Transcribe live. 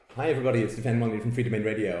Hi, everybody. It's Stefan Mongley from Free Domain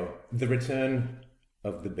Radio. The return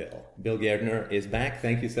of the bill. Bill Gardner is back.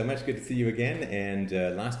 Thank you so much. Good to see you again.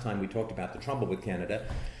 And last time we talked about the trouble with Canada,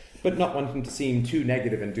 but not wanting to seem too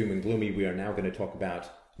negative and doom and gloomy, we are now going to talk about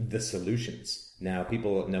the solutions. Now,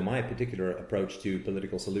 people know my particular approach to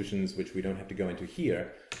political solutions, which we don't have to go into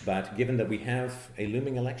here. But given that we have a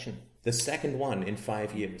looming election, the second one in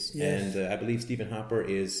 5 years, Yes. and I believe Stephen Harper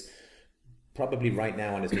is probably right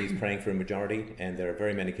now on his knees praying for a majority, and there are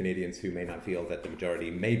very many Canadians who may not feel that the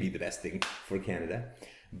majority may be the best thing for Canada.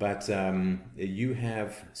 But you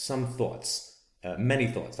have some thoughts, many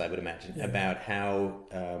thoughts, I would imagine, about how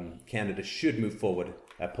Canada should move forward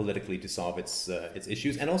politically to solve its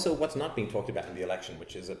issues, and also what's not being talked about in the election,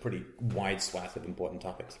 which is a pretty wide swath of important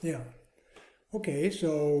topics. Yeah. Okay,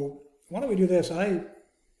 so why don't we do this? I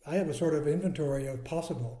have a sort of inventory of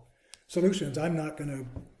possible solutions. I'm not going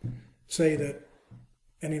to say that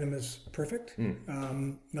any of them is perfect.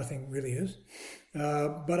 Nothing really is.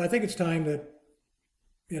 But I think it's time that,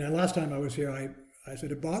 last time I was here, I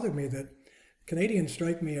said it bothered me that Canadians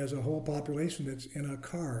strike me as a whole population that's in a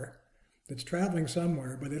car that's traveling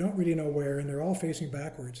somewhere, but they don't really know where, and they're all facing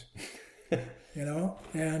backwards.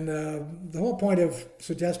 And the whole point of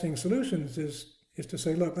suggesting solutions is to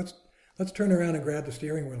say, look, let's turn around and grab the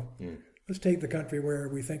steering wheel. Let's take the country where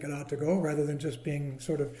we think it ought to go, rather than just being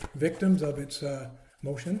sort of victims of its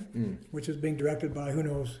motion, which is being directed by who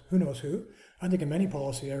knows who. I think in many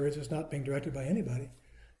policy areas, it's not being directed by anybody.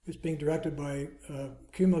 It's being directed by a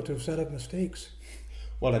cumulative set of mistakes.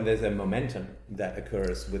 Well, and there's a momentum that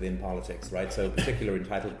occurs within politics, right? So particular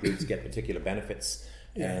entitled groups get particular benefits,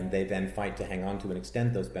 and they then fight to hang on to and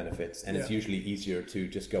extend those benefits. And it's usually easier to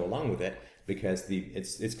just go along with it because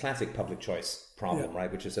it's classic public choice problem,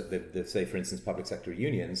 right? Which is that the say, for instance, public sector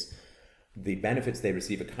unions, the benefits they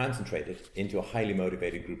receive are concentrated into a highly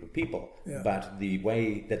motivated group of people, but the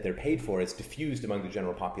way that they're paid for is diffused among the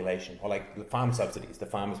general population. Or like the farm subsidies, the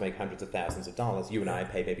farmers make hundreds of thousands of dollars. You and I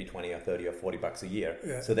pay maybe 20 or 30 or 40 bucks a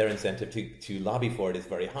year. So their incentive to lobby for it is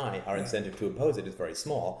very high. Our incentive to oppose it is very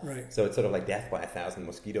small. Right. So it's sort of like death by 1,000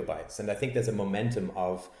 mosquito bites. And I think there's a momentum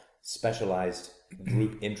of specialized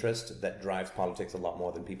group interest that drives politics a lot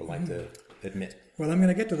more than people like to admit. Well, I'm going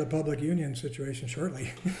to get to the public union situation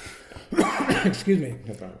shortly. Excuse me.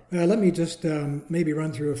 No problem. Let me just maybe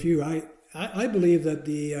run through a few. I believe that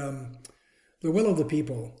the will of the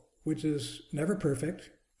people, which is never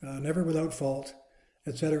perfect, never without fault,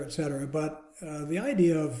 et cetera, but the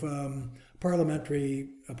idea of a parliamentary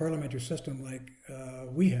system like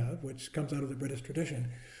we have, which comes out of the British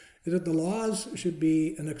tradition, is that the laws should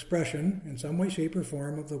be an expression in some way, shape, or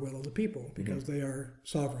form of the will of the people, because they are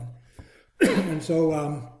sovereign. And so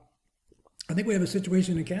I think we have a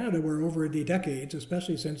situation in Canada where over the decades,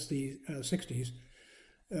 especially since the 60s,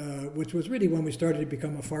 which was really when we started to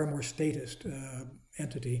become a far more statist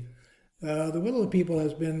entity, the will of the people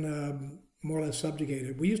has been more or less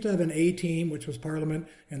subjugated. We used to have an A team, which was Parliament,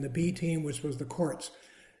 and the B team, which was the courts.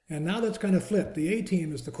 And now that's kind of flipped. The A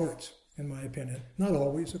team is the courts, in my opinion. Not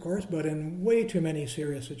always, of course, but in way too many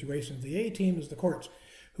serious situations. The A team is the courts,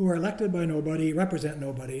 who are elected by nobody, represent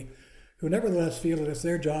nobody, who nevertheless feel that it's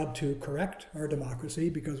their job to correct our democracy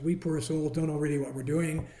because we poor souls don't know really what we're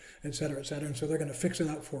doing, et cetera, and so they're going to fix it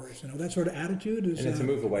up for us. That sort of attitude is And it's a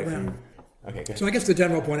move away around. from... Okay, good. So I guess the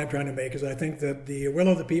general point I'm trying to make is I think that the will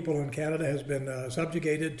of the people in Canada has been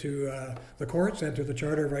subjugated to the courts and to the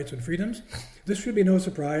Charter of Rights and Freedoms. This should be no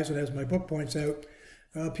surprise, and as my book points out,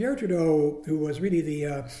 Pierre Trudeau, who was really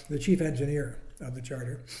the chief engineer of the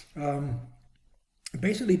Charter,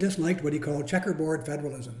 basically disliked what he called checkerboard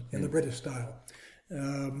federalism in the British style.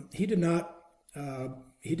 He did not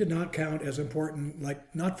count as important,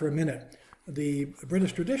 like not for a minute, the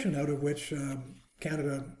British tradition out of which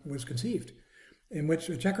Canada was conceived, in which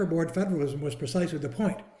checkerboard federalism was precisely the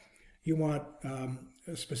point. You want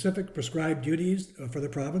specific prescribed duties for the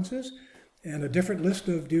provinces and a different list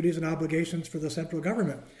of duties and obligations for the central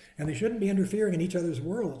government, and they shouldn't be interfering in each other's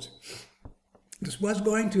worlds. This was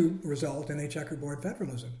going to result in a checkerboard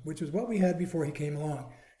federalism, which is what we had before he came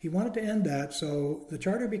along. He wanted to end that, so the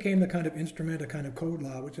Charter became the kind of instrument, a kind of code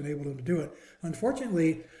law, which enabled him to do it.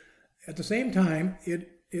 Unfortunately, at the same time,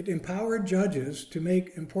 it empowered judges to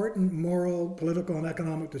make important moral, political, and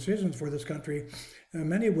economic decisions for this country,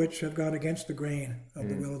 many of which have gone against the grain of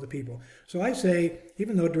the will of the people. So I say,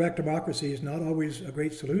 even though direct democracy is not always a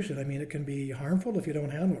great solution, I mean, it can be harmful if you don't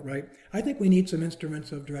handle it right, I think we need some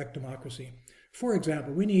instruments of direct democracy. For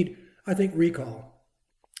example, we need, I think, recall.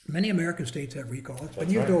 Many American states have recall. It's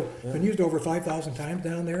been used over 5,000 times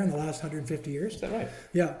down there in the last 150 years. Is that right?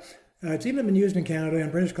 Yeah. It's even been used in Canada,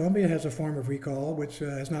 and British Columbia has a form of recall, which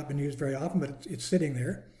has not been used very often, but it's sitting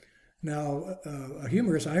there. Now, a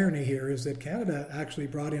humorous irony here is that Canada actually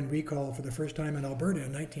brought in recall for the first time in Alberta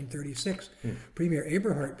in 1936. Premier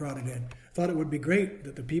Aberhart brought it in. Thought it would be great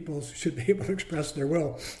that the people should be able to express their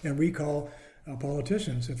will and recall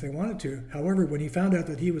politicians if they wanted to. However, when he found out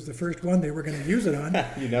that he was the first one they were going to use it on,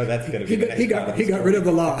 you know that's going to be he got rid of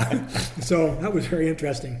the law. So that was very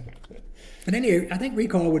interesting. And anyway, I think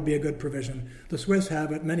recall would be a good provision. The Swiss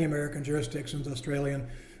have it, many American jurisdictions, Australian,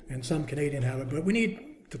 and some Canadian have it. But we need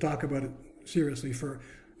to talk about it seriously for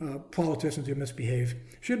politicians who misbehave.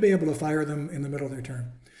 Should be able to fire them in the middle of their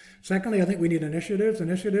term. Secondly, I think we need initiatives.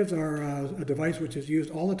 Initiatives are a device which is used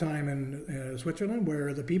all the time in Switzerland,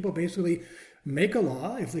 where the people basically make a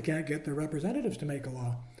law if they can't get their representatives to make a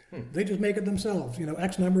law. They just make it themselves.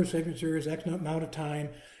 X number of signatures, X amount of time,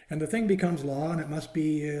 and the thing becomes law, and it must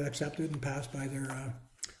be accepted and passed by their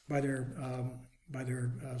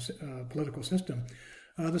political system.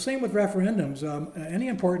 The same with referendums. Any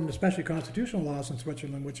important, especially constitutional laws in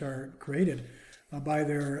Switzerland, which are created by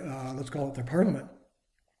their, let's call it their parliament,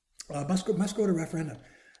 must go to referendum.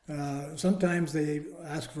 Sometimes they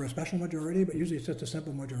ask for a special majority, but usually it's just a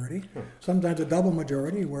simple majority. Sometimes a double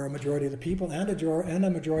majority, where a majority of the people and a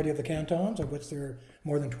majority of the cantons, of which there are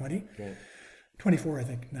more than 20. Right. 24, I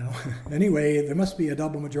think, now. Anyway, there must be a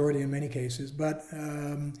double majority in many cases. But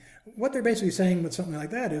what they're basically saying with something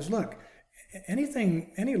like that is, look,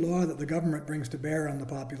 any law that the government brings to bear on the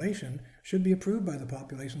population should be approved by the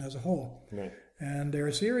population as a whole. Right. And there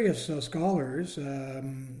are serious scholars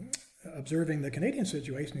observing the Canadian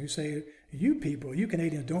situation who say, you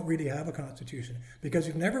Canadians don't really have a constitution because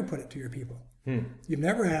you've never put it to your people. You've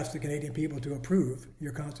never asked the Canadian people to approve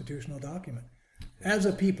your constitutional document as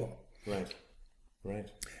a people. Right.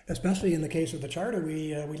 Especially in the case of the charter,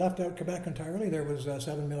 we left out Quebec entirely. There was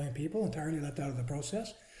 7 million people entirely left out of the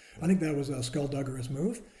process. I think that was a skullduggerous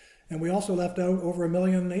move. And we also left out over 1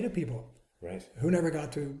 million Native people who never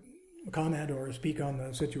got to comment or speak on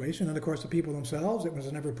the situation. And of course, the people themselves, it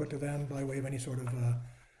was never put to them by way of any sort of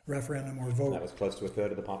referendum or vote. That was close to a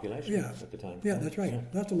third of the population at the time. Yeah, that's right. Yeah.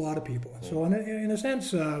 That's a lot of people. Yeah. So in a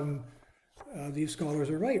sense, these scholars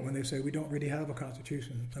are right when they say we don't really have a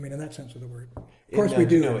constitution. I mean, in that sense of the word. Of course we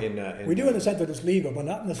do. We do in the sense that it's legal, but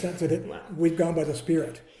not in the sense that we've gone by the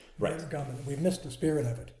spirit. Right. We've missed the spirit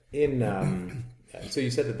of it. So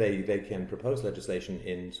you said that they can propose legislation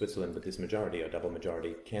in Switzerland with this majority or double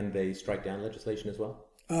majority. Can they strike down legislation as well?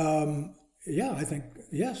 Yeah, I think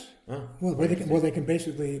yes. They can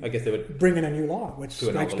basically. I guess they would bring in a new law, which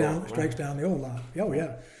strikes down the old law. Oh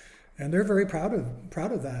yeah, and they're very proud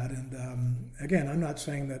of that. And again, I'm not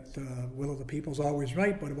saying that the will of the people is always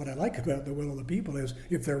right, but what I like about the will of the people is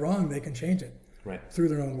if they're wrong, they can change it. Through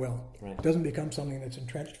their own will. It doesn't become something that's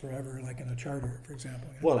entrenched forever, like in a charter, for example.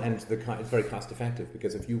 Well, and it's very cost effective,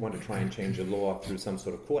 because if you want to try and change a law through some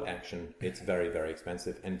sort of court action, it's very, very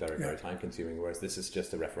expensive and very, very time consuming, whereas this is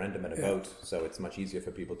just a referendum and a vote, so it's much easier for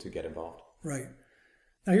people to get involved. Right.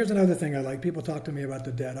 Now, here's another thing I like. People talk to me about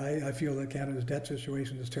the debt. I feel that Canada's debt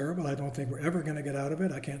situation is terrible. I don't think we're ever going to get out of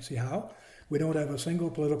it. I can't see how. We don't have a single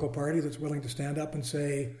political party that's willing to stand up and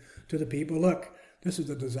say to the people, look, this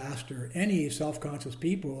is a disaster. Any self-conscious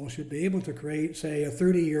people should be able to create, say, a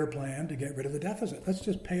 30-year plan to get rid of the deficit. Let's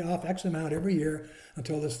just pay off X amount every year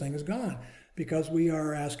until this thing is gone, because we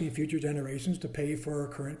are asking future generations to pay for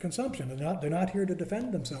current consumption. They're not here to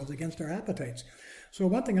defend themselves against our appetites. So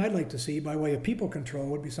one thing I'd like to see by way of people control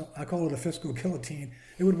would be I call it a fiscal guillotine.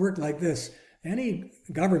 It would work like this. Any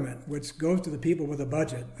government which goes to the people with a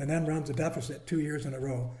budget and then runs a deficit 2 years in a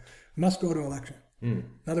row must go to election. In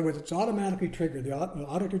other words, it's automatically triggered. The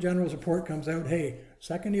Auditor General's report comes out, hey,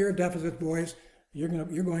 second year of deficit, boys, you're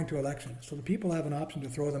going to election. So the people have an option to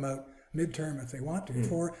throw them out midterm if they want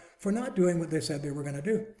to for not doing what they said they were going to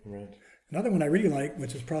do. Right. Another one I really like,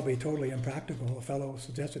 which is probably totally impractical, a fellow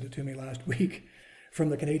suggested it to me last week from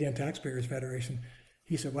the Canadian Taxpayers Federation.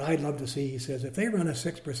 He said, what I'd love to see, he says, if they run a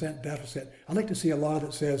 6% deficit, I'd like to see a law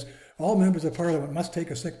that says all members of Parliament must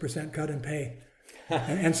take a 6% cut in pay.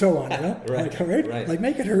 and so on, right? Like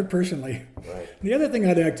make it hurt personally. Right. The other thing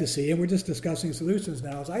I'd like to see, and we're just discussing solutions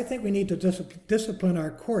now, is I think we need to discipline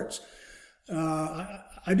our courts.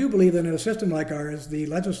 I do believe that in a system like ours, the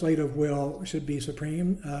legislative will should be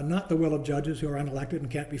supreme, not the will of judges who are unelected and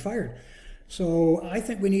can't be fired. So I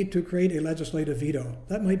think we need to create a legislative veto.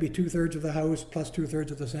 That might be 2/3 of the House plus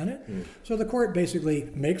 2/3 of the Senate. So the court basically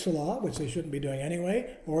makes a law, which they shouldn't be doing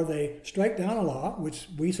anyway, or they strike down a law, which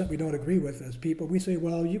we simply don't agree with as people. We say,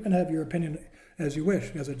 well, you can have your opinion as you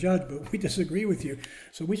wish as a judge, but we disagree with you.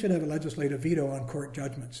 So we should have a legislative veto on court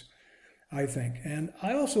judgments, I think. And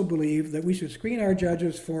I also believe that we should screen our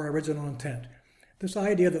judges for original intent. This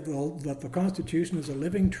idea that the Constitution is a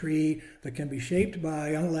living tree that can be shaped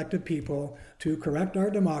by unelected people to correct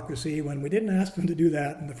our democracy when we didn't ask them to do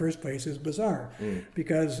that in the first place is bizarre.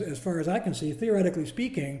 Because as far as I can see, theoretically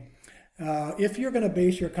speaking, if you're going to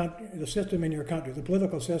base the system in your country, the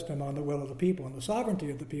political system, on the will of the people and the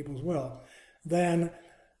sovereignty of the people's will, then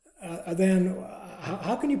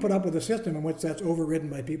how can you put up with a system in which that's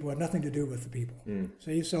overridden by people who have nothing to do with the people?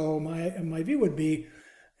 See, so my view would be,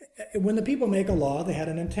 when the people make a law, they had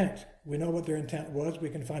an intent. We know what their intent was. We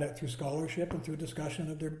can find out through scholarship and through discussion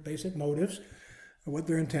of their basic motives, what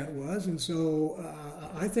their intent was. And so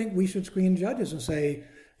I think we should screen judges and say,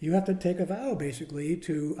 you have to take a vow, basically,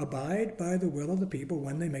 to abide by the will of the people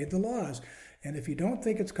when they made the laws. And if you don't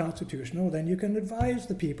think it's constitutional, then you can advise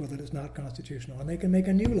the people that it's not constitutional, and they can make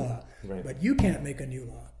a new law. Right. But you can't make a new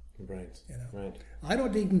law. Right. You know? Right. I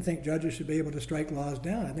don't even think judges should be able to strike laws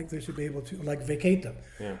down. I think they should be able to, vacate them.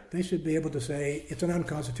 Yeah. They should be able to say it's an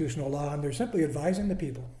unconstitutional law, and they're simply advising the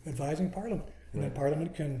people, advising Parliament. And then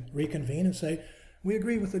Parliament can reconvene and say, we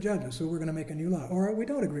agree with the judges, so we're going to make a new law. Or we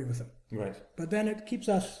don't agree with them. Right. But then it keeps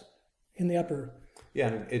us in the upper... Yeah,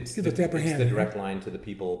 and it's the direct line to the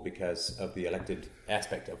people because of the elected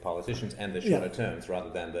aspect of politicians and the shorter terms rather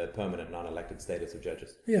than the permanent non-elected status of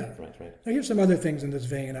judges. Yeah. Right. Now here's some other things in this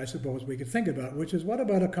vein I suppose we could think about, which is, what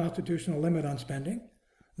about a constitutional limit on spending?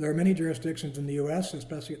 There are many jurisdictions in the U.S.,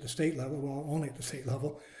 especially at the state level, well, only at the state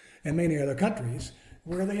level, and many other countries,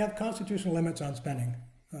 where they have constitutional limits on spending.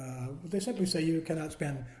 They simply say you cannot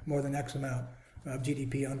spend more than X amount of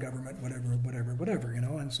GDP on government, whatever, you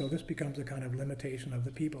know. And so this becomes a kind of limitation of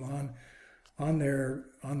the people on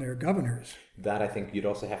their governors. That, I think you'd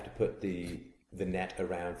also have to put the net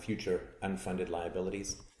around future unfunded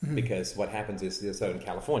liabilities, because what happens is, so in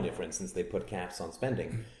California, for instance, they put caps on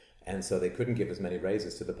spending. And so they couldn't give as many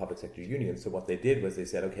raises to the public sector unions. So what they did was they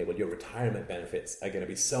said, okay, well, your retirement benefits are going to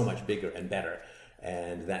be so much bigger and better.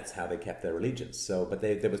 And that's how they kept their allegiance. So, but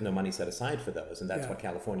there was no money set aside for those. And that's what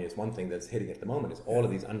California is one thing that's hitting at the moment, is all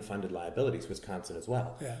of these unfunded liabilities, Wisconsin as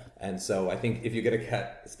well. Yeah. And so I think if you're going to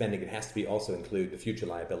cut spending, it has to be also include the future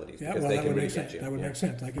liabilities, because they can really get you. That would make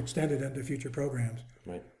sense, like extend it into future programs.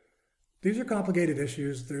 Right. These are complicated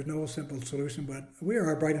issues. There's no simple solution, but we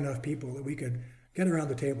are bright enough people that we could get around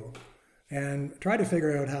the table and try to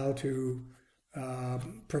figure out how to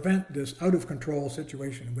prevent this out-of-control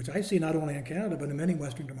situation, which I see not only in Canada, but in many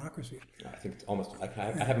Western democracies. I think it's almost, I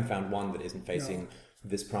haven't found one that isn't facing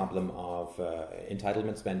this problem of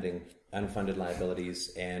entitlement spending, unfunded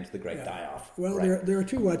liabilities, and the great die-off. Well, there are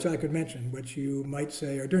two which I could mention, which you might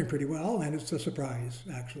say are doing pretty well, and it's a surprise,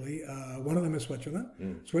 actually. One of them is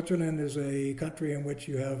Switzerland. Switzerland is a country in which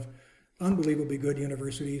you have unbelievably good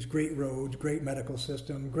universities, great roads, great medical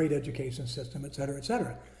system, great education system, et cetera, et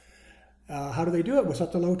cetera. How do they do it with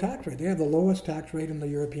such a low tax rate? They have the lowest tax rate in the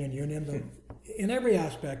European Union, in every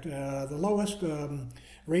aspect, the lowest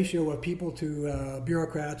ratio of people to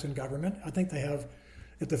bureaucrats in government. I think they have,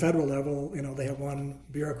 at the federal level, you know, they have one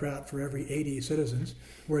bureaucrat for every 80 citizens,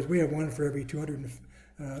 whereas we have one for every 200.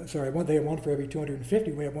 They have one for every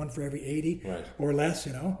 250. We have one for every 80 or less.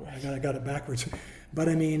 You know, I got it backwards. But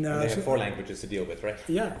I mean, they have 4 languages to deal with, right?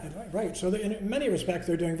 Yeah, right. So in many respects,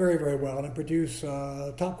 they're doing very, very well and produce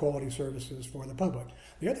top quality services for the public.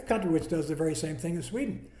 The other country which does the very same thing is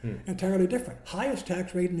Sweden. Entirely different. Highest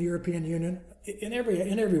tax rate in the European Union in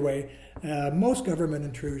every way. Most government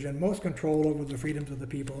intrusion, most control over the freedoms of the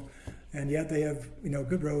people, and yet they have, you know,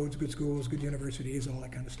 good roads, good schools, good universities, all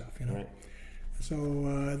that kind of stuff. You know. Right.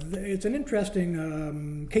 So it's an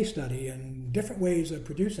interesting case study and different ways of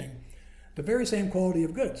producing the very same quality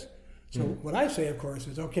of goods. So what I say, of course,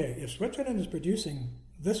 is, okay, if Switzerland is producing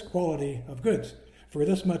this quality of goods for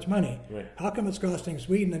this much money, how come it's costing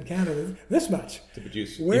Sweden and Canada this much? To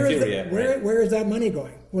produce where inferior, where is that money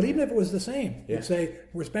going? Well, even if it was the same, you'd say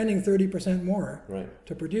we're spending 30% more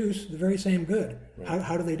to produce the very same good.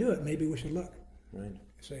 How do they do it? Maybe we should look. Right.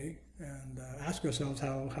 See? And ask ourselves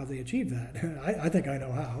how they achieve that. I think I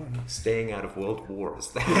know how. Staying out of world wars.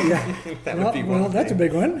 That would be one that's a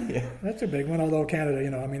big one. Yeah. That's a big one, although Canada, you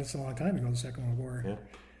know, I mean, it's a long time ago, the Second World War. Yeah.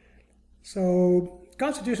 So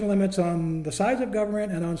constitutional limits on the size of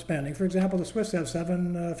government and on spending. For example, the Swiss have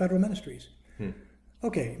 7 federal ministries.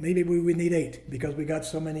 Okay, maybe we need 8 because we got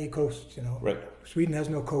so many coasts, you know. Right. Sweden has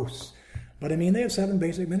no coasts. But I mean, they have 7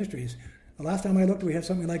 basic ministries. The last time I looked, we had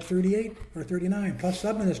something like 38 or 39, plus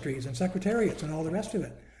sub-ministries and secretariats and all the rest of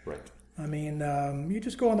it. Right. I mean, you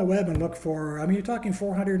just go on the web and look for, I mean, you're talking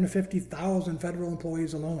 450,000 federal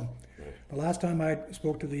employees alone. Right. The last time I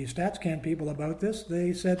spoke to the StatsCan people about this,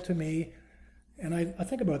 they said to me, and I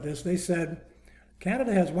think about this, they said,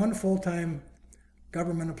 Canada has 1 full-time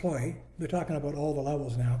government employee, they're talking about all the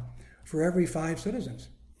levels now, for every 5 citizens.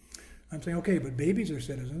 I'm saying, okay, but babies are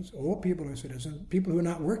citizens, old people are citizens, people who are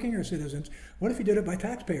not working are citizens. What if you did it by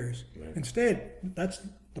taxpayers? Right. Instead, that's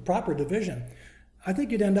the proper division. I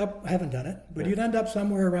think you'd end up, I haven't done it, but you'd end up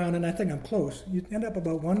somewhere around, and I think I'm close, you'd end up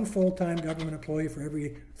about 1 full-time government employee for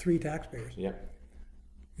every 3 taxpayers. Yeah.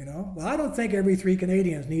 You know? Well, I don't think every 3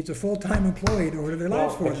 Canadians needs a full-time employee to order their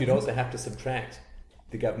lives for them. But you'd also have to subtract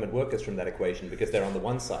the government workers from that equation because they're on the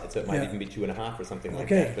one side, so it might even be 2.5 or something like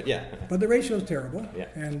that. But but the ratio is terrible, yeah.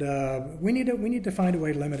 And we need to find a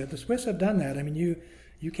way to limit it. The Swiss have done that. I mean,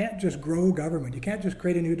 you can't just grow government. You can't just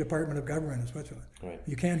create a new department of government in Switzerland. Right.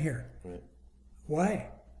 You can here. Right. Why?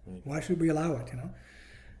 Right. Why should we allow it? You know.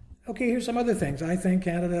 Okay, here's some other things. I think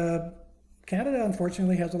Canada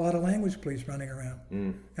unfortunately has a lot of language police running around,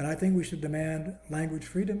 and I think we should demand language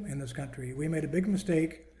freedom in this country. We made a big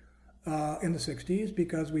mistake in the 60s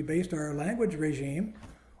because we based our language regime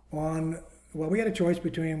on, well, we had a choice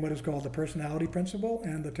between what is called the personality principle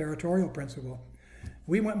and the territorial principle.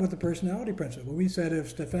 We went with the personality principle. We said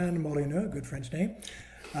if Stéphane Molyneux, good French name,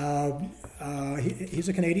 he's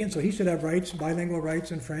a Canadian, so he should have rights, bilingual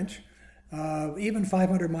rights in French, even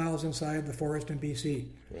 500 miles inside the forest in BC,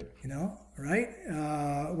 right. You know, right?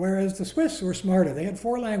 Whereas the Swiss were smarter. They had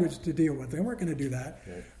 4 languages to deal with. They weren't going to do that.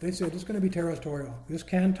 Right. They said it's going to be territorial. This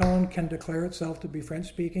canton can declare itself to be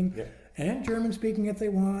French-speaking and German-speaking if they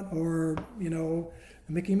want, or, you know,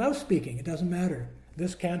 Mickey Mouse-speaking. It doesn't matter.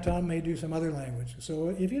 This canton may do some other language.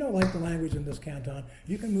 So if you don't like the language in this canton,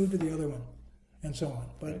 you can move to the other one, and so on.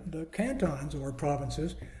 But the cantons or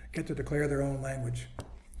provinces get to declare their own language.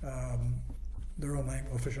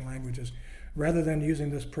 Official languages, rather than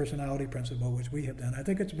using this personality principle, which we have done. I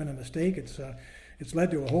think it's been a mistake. It's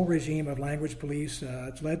led to a whole regime of language police.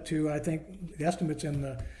 It's led to, I think, the estimates in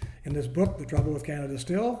this book, The Trouble with Canada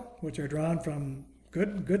Still, which are drawn from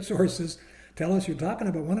good sources, tell us you're talking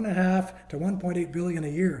about 1.5 to 1.8 billion a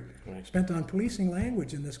year spent on policing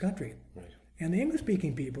language in this country. Right. And the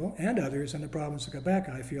English-speaking people and others in the province of Quebec,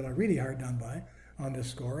 I feel, are really hard done by on this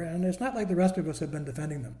score, and it's not like the rest of us have been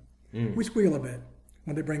defending them. We squeal a bit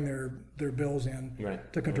when they bring their bills in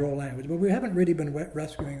to control language, but we haven't really been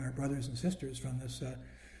rescuing our brothers and sisters from this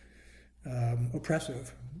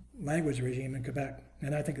oppressive language regime in Quebec,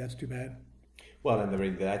 and I think that's too bad. Well, and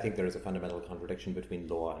I think there is a fundamental contradiction between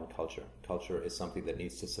law and culture. Culture is something that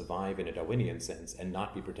needs to survive in a Darwinian sense and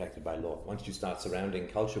not be protected by law. Once you start surrounding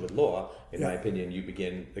culture with law, in my opinion, you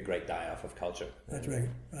begin the great die-off of culture. That's right.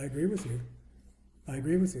 I agree with you.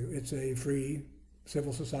 It's a free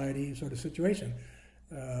civil society sort of situation.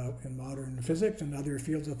 In modern physics and other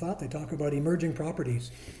fields of thought, they talk about emerging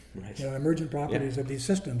properties, emergent properties of these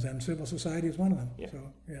systems, and civil society is one of them.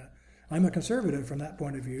 So, I'm a conservative from that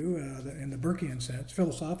point of view, in the Burkean sense,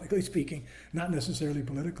 philosophically speaking, not necessarily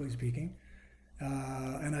politically speaking.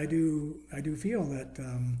 And I do feel that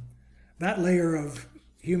that layer of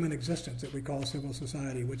human existence that we call civil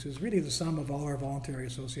society, which is really the sum of all our voluntary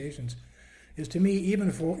associations, is to me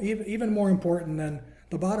even more important than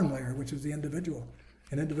the bottom layer, which is the individual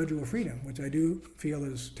and individual freedom, which I do feel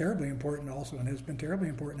is terribly important also and has been terribly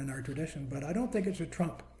important in our tradition. But I don't think it should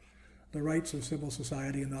trump the rights of civil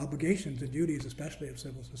society and the obligations and duties, especially of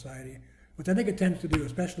civil society, which I think it tends to do,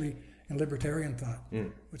 especially in libertarian thought,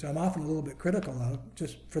 which I'm often a little bit critical of.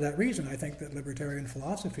 Just for that reason, I think that libertarian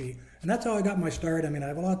philosophy, and that's how I got my start. I mean, I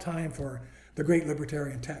have a lot of time for the great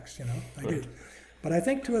libertarian texts, I do. But I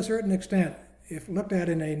think to a certain extent, if looked at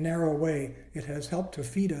in a narrow way, it has helped to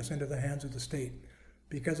feed us into the hands of the state,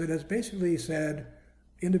 because it has basically said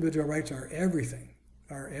individual rights are everything,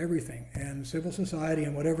 and civil society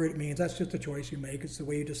and whatever it means, that's just a choice you make. It's the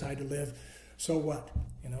way you decide to live. So what?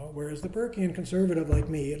 Whereas the Burkean conservative like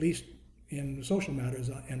me, at least in social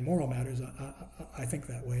matters and moral matters, I think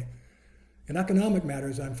that way. In economic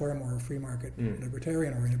matters, I'm far more free market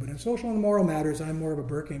libertarian oriented, but in social and moral matters, I'm more of a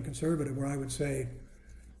Burkean conservative, where I would say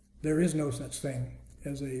there is no such thing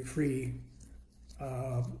as a free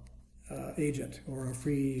agent or a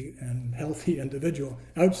free and healthy individual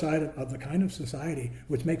outside of the kind of society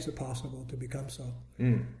which makes it possible to become so.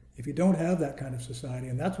 If you don't have that kind of society,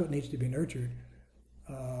 and that's what needs to be nurtured,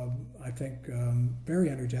 I think very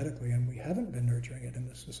energetically, and we haven't been nurturing it in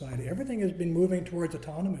this society. Everything has been moving towards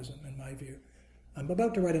autonomism, in my view. I'm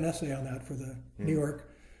about to write an essay on that for the New York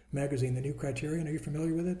magazine, The New Criterion. Are you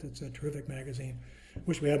familiar with it? It's a terrific magazine.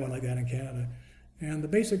 Wish we had one like that in Canada. And the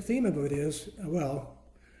basic theme of it is, well,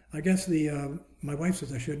 I guess my wife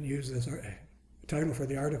says I shouldn't use this title for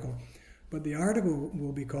the article, but the article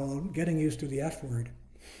will be called Getting Used to the F Word.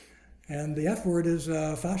 And the F word is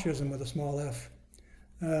fascism with a small f.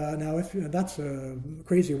 Now, if that's a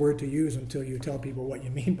crazy word to use until you tell people what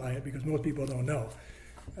you mean by it, because most people don't know.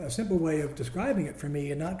 A simple way of describing it for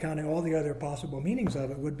me, and not counting all the other possible meanings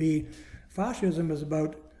of it, would be fascism is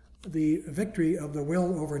about the victory of the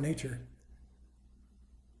will over nature,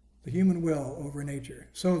 the human will over nature,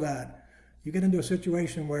 so that you get into a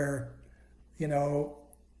situation where,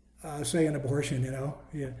 say an abortion,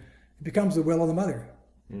 it becomes the will of the mother,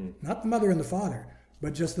 not the mother and the father,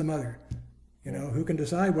 but just the mother, who can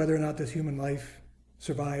decide whether or not this human life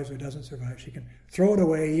survives or doesn't survive. She can throw it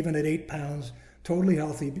away even at 8 pounds, totally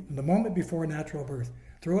healthy, the moment before natural birth.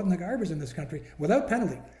 Throw it in the garbage in this country without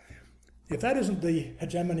penalty. If that isn't the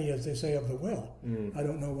hegemony, as they say, of the will, I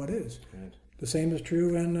don't know what is. Right. The same is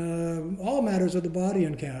true in all matters of the body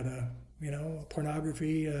in Canada.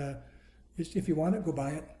 Pornography, if you want it, go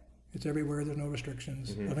buy it. It's everywhere. There's no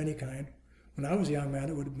restrictions of any kind. When I was a young man,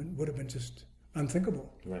 it would have been just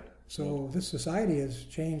unthinkable. Right. So this society has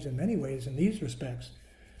changed in many ways in these respects,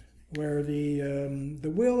 where the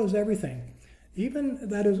will is everything. Even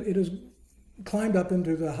that is, it has climbed up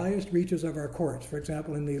into the highest reaches of our courts. For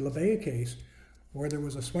example, in the Labbé case, where there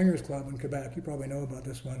was a swingers club in Quebec. You probably know about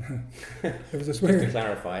this one. There was a swingers. Just to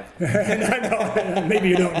clarify. I know. Maybe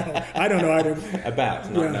you don't know. I don't know either. About,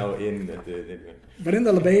 not know in the. But in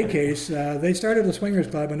the Labbé case, they started a swingers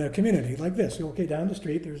club in a community like this. Okay, down the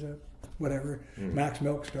street, there's a Max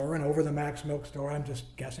Milk store, and over the Max Milk store, I'm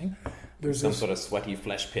just guessing, there's some sort of sweaty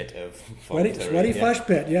flesh pit of sweaty flesh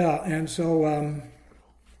pit, yeah. And so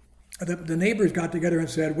the neighbors got together and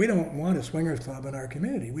said, we don't want a swingers club in our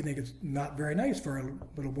community. We think it's not very nice for our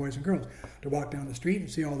little boys and girls to walk down the street and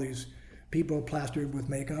see all these people plastered with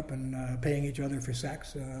makeup and paying each other for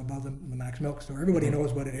sex above the Max Milk store. Everybody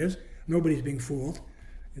knows what it is. Nobody's being fooled.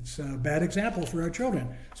 It's a bad example for our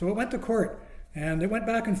children. So it went to court. And it went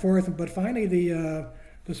back and forth, but finally the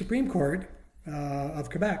Supreme Court of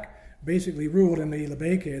Quebec basically ruled in the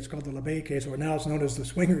Labbé case, it's called the Labbé case, or now it's known as the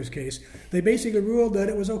swingers case. They basically ruled that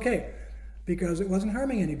it was okay because it wasn't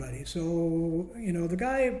harming anybody. So, the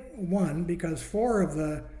guy won because 5 of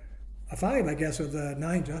the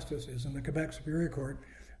 9 justices in the Quebec Superior Court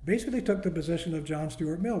basically took the position of John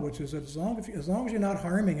Stuart Mill, which is that as long as you're not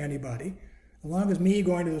harming anybody, as long as me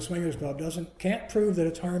going to the swingers club can't prove that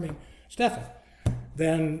it's harming Stefan,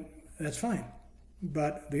 then that's fine.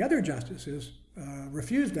 But the other justices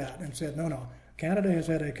refused that and said, no, Canada has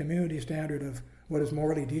had a community standard of what is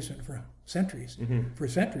morally decent for centuries,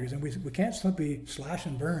 and we can't simply slash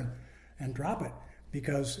and burn and drop it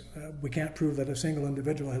because we can't prove that a single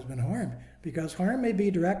individual has been harmed, because harm may be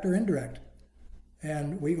direct or indirect.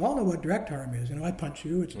 And we all know what direct harm is. I punch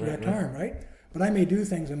you, it's direct harm, right? But I may do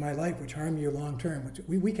things in my life which harm you long term, which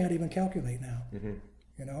we can't even calculate now.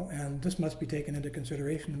 And this must be taken into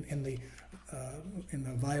consideration in the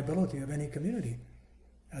viability of any community.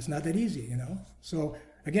 That's not that easy, So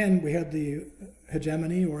again, we had the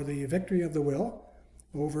hegemony or the victory of the will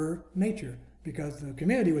over nature, because the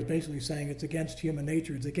community was basically saying it's against human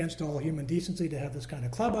nature, it's against all human decency to have this kind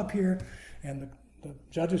of club up here. And the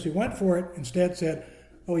judges who went for it instead said,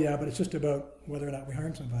 oh yeah, but it's just about whether or not we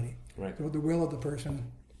harm somebody. Right. So the will of the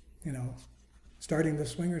person, starting the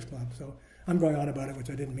swingers club. So I'm going on about it, which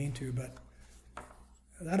I didn't mean to, but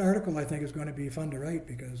that article, I think, is going to be fun to write,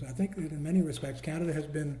 because I think that in many respects Canada has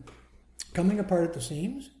been coming apart at the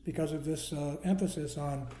seams because of this emphasis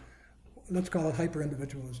on, let's call it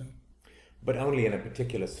hyper-individualism. But only in a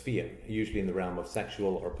particular sphere, usually in the realm of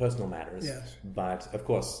sexual or personal matters. Yes. But, of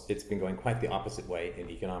course, it's been going quite the opposite way in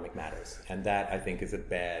economic matters. And that, I think, is a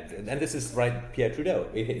bad... And this is right, Pierre Trudeau.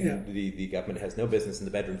 The government has no business in the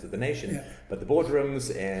bedrooms of the nation, but the boardrooms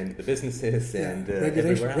and the businesses and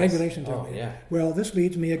everywhere else. Regulations. Yeah. Well, this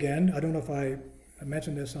leads me again. I don't know if I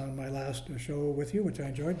mentioned this on my last show with you, which I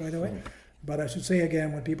enjoyed, by the way. But I should say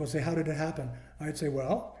again, when people say, how did it happen? I'd say,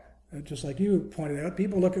 well... just like you pointed out,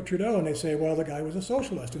 people look at Trudeau and they say, well, the guy was a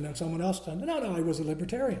socialist. And then someone else said, no, he was a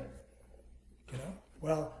libertarian.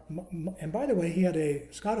 Well, and by the way, he had a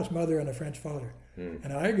Scottish mother and a French father.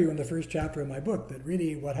 And I argue in the first chapter of my book that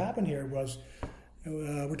really what happened here was,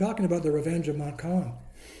 we're talking about the revenge of Montcalm.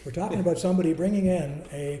 We're talking about somebody bringing in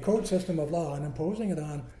a code system of law and imposing it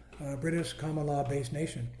on a British common law-based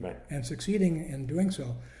nation, and succeeding in doing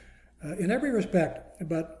so in every respect.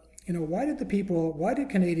 But why did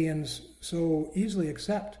Canadians so easily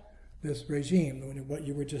accept this regime, what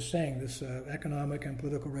you were just saying, this economic and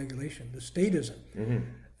political regulation, the statism?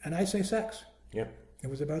 And I say sex. Yeah. It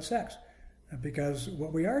was about sex. Because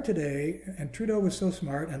what we are today, and Trudeau was so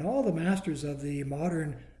smart, and all the masters of the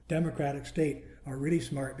modern democratic state are really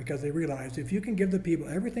smart, because they realized if you can give the people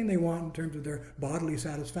everything they want in terms of their bodily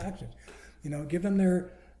satisfaction, give them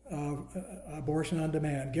their abortion on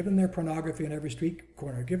demand, give them their pornography in every street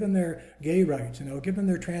corner, give them their gay rights, give them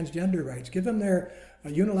their transgender rights, give them their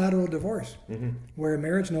unilateral divorce, where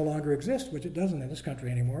marriage no longer exists, which it doesn't in this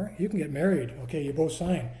country anymore. You can get married, okay, you both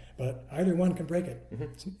sign, but either one can break it.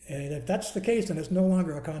 And if that's the case, then it's no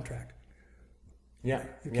longer a contract. Yeah.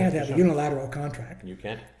 You can't have a unilateral contract. You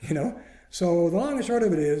can't. So the long and short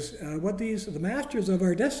of it is, what the masters of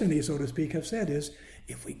our destiny, so to speak, have said is,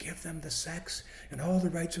 if we give them the sex and all the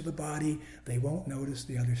rights of the body, they won't notice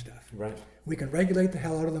the other stuff. Right. We can regulate the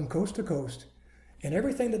hell out of them coast to coast in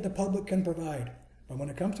everything that the public can provide. But when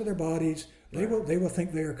it comes to their bodies, they will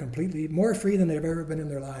think they are completely more free than they've ever been in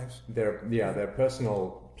their lives. Their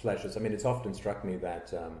personal pleasures. I mean, it's often struck me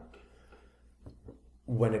that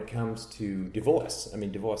when it comes to divorce, I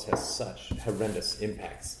mean, divorce has such horrendous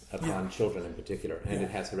impacts upon children in particular, and it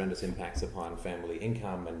has horrendous impacts upon family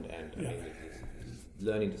income and I mean,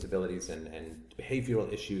 learning disabilities and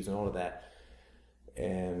behavioral issues and all of that.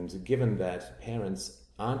 And given that parents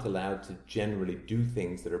aren't allowed to generally do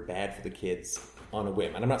things that are bad for the kids on a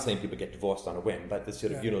whim, and I'm not saying people get divorced on a whim, but this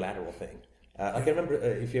sort of unilateral thing. I can remember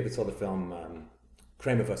if you ever saw the film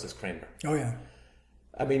Kramer versus Kramer. Oh, yeah.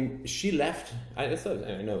 I mean, she left. I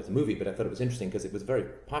know it's a movie, but I thought it was interesting because it was very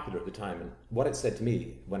popular at the time. And what it said to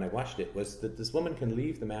me when I watched it was that this woman can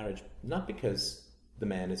leave the marriage not because the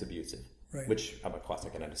man is abusive, which of course I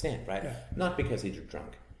can understand, right? Yeah. Not because he's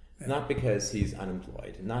drunk, not because he's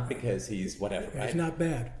unemployed, not because he's whatever, right? He's not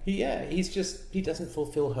bad. He doesn't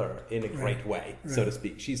fulfill her in a great way, so to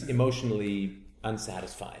speak. She's emotionally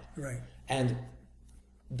unsatisfied, right? And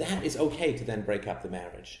that is okay to then break up the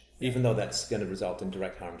marriage, even though that's going to result in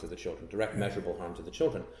direct harm to the children, direct measurable harm to the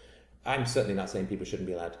children. I'm certainly not saying people shouldn't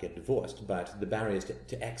be allowed to get divorced, but the barriers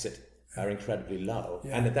to exit are incredibly low,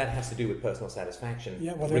 and that has to do with personal satisfaction,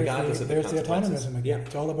 regardless of the consequences. Autonomism again.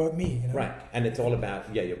 It's all about me. Right, and it's all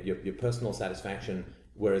about your personal satisfaction,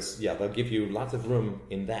 whereas, they'll give you lots of room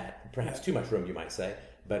in that, perhaps too much room, you might say,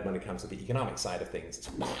 but when it comes to the economic side of things, it's,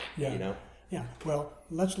 Yeah, well,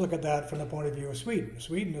 let's look at that from the point of view of Sweden.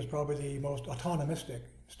 Sweden is probably the most autonomistic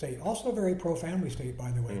state, also a very pro-family state,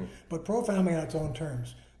 by the way, but pro-family on its own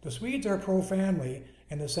terms. The Swedes are pro-family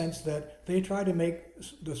in the sense that they try to make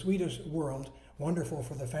the Swedish world wonderful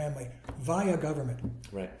for the family via government.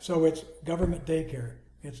 Right. So it's government daycare,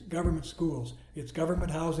 it's government schools, it's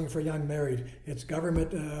government housing for young married, it's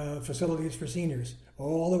government facilities for seniors,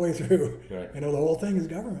 all the way through. Right. The whole thing is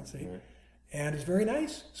government, see? Right. And it's very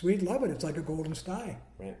nice. Swedes love it. It's like a golden sty.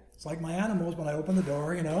 Right. It's like my animals. When I open the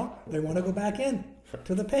door, they want to go back in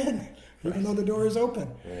to the pen, even though the door is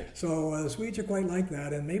open. Right. So Swedes are quite like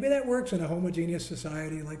that. And maybe that works in a homogeneous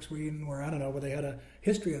society like Sweden, where, I don't know, where they had a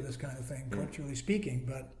history of this kind of thing, culturally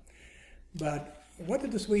speaking. But what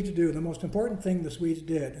did the Swedes do? The most important thing the Swedes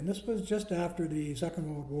did, and this was just after the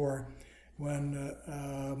Second World War, when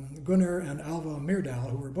Gunnar and Alva Myrdal,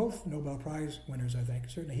 who were both Nobel Prize winners, I think,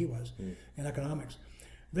 certainly he was, in economics,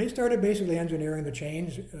 they started basically engineering the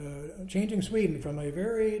changing Sweden from a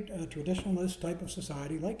very traditionalist type of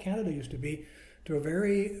society, like Canada used to be, to a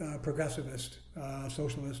very progressivist,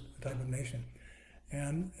 socialist type of nation.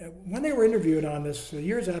 And when they were interviewed on this,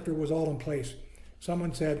 years after it was all in place,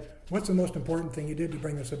 someone said, "What's the most important thing you did to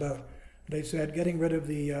bring this about?" They said, getting rid of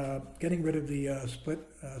the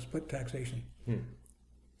split taxation.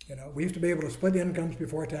 We used to be able to split incomes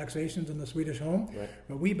before taxations in the Swedish home,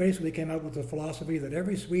 but we basically came up with the philosophy that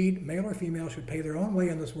every Swede, male or female, should pay their own way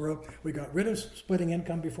in this world. We got rid of splitting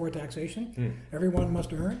income before taxation. Everyone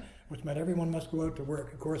must earn, which meant everyone must go out to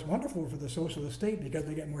work. Of course, wonderful for the socialist state because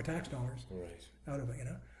they get more tax dollars out of it.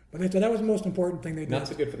 But they said that was the most important thing they did. Not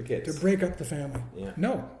so good for the kids. To break up the family. Yeah.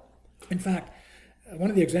 No. In fact, one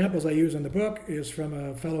of the examples I use in the book is from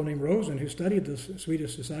a fellow named Rosen who studied the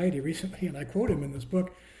Swedish society recently, and I quote him in this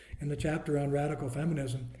book in the chapter on radical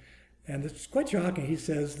feminism. And it's quite shocking. He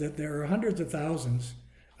says that there are hundreds of thousands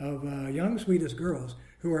of young Swedish girls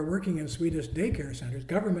who are working in Swedish daycare centers,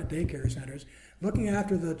 government daycare centers, looking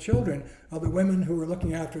after the children of the women who are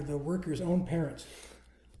looking after the workers' own parents.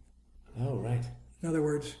 Oh, right. In other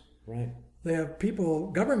words, they have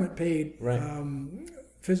people, government paid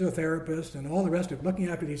physiotherapists and all the rest of it, looking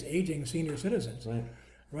after these aging senior citizens.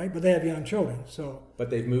 Right? But they have young children, so...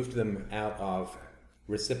 But they've moved them out of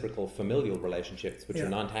reciprocal familial relationships, which are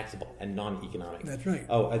non-taxable and non-economic. That's right.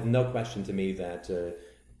 Oh, no question to me that...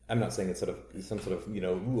 I'm not saying it's some sort of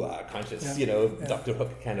conscious, Dr.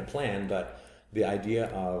 Hook kind of plan, but the idea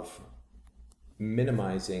of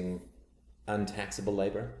minimizing untaxable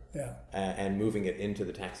labor and moving it into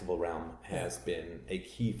the taxable realm has been a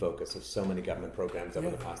key focus of so many government programs over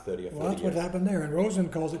the past 30 or 40 years. Well, that's what happened there, and Rosen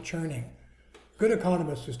calls it churning. good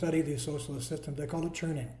economists who study these socialist systems, they call it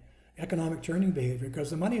churning, economic churning behavior, because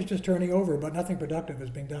the money is just turning over, but nothing productive is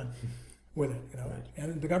being done with it. Right.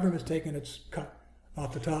 And the government's taking its cut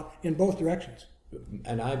off the top in both directions.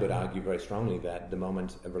 And I would argue very strongly that the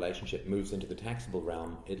moment a relationship moves into the taxable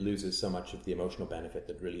realm, it loses so much of the emotional benefit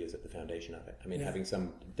that really is at the foundation of it. I mean, having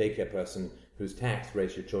some daycare person who's taxed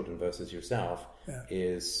raise your children versus yourself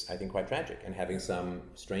is, I think, quite tragic. And having some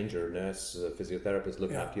stranger, nurse, physiotherapist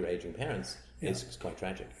look after your aging parents is quite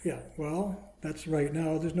tragic. Yeah, well, that's right.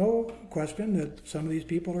 Now, there's no question that some of these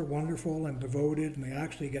people are wonderful and devoted, and they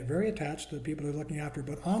actually get very attached to the people they're looking after.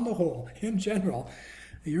 But on the whole, in general,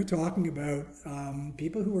 you're talking about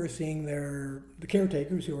people who are seeing the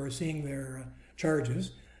caretakers who are seeing their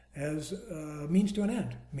charges as means to an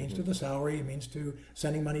end, means to the salary, means to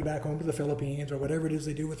sending money back home to the Philippines or whatever it is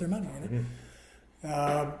they do with their money.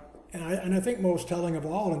 And I think most telling of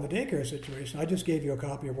all in the daycare situation, I just gave you a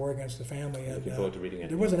copy of War Against the Family. And, looking forward to reading it.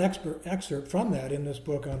 There was an excerpt from that in this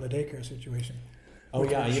book on the daycare situation. Oh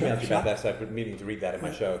yeah, I emailed you about that, so I've been meaning to read that in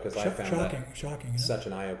my show because I found shocking, such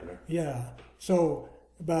an eye-opener. Yeah, so...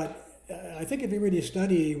 But I think if you really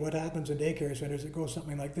study what happens in daycare centers, it goes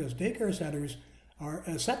something like this. Daycare centers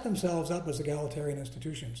set themselves up as egalitarian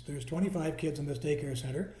institutions. There's 25 kids in this daycare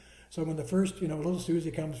center. So when the first, little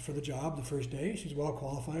Susie comes for the job the first day, she's well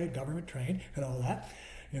qualified, government trained, and all that,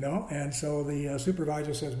 And so the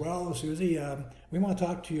supervisor says, well, Susie, we want to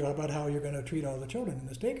talk to you about how you're going to treat all the children in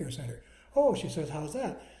this daycare center. Oh, she says, how's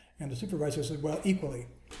that? And the supervisor says, well, equally.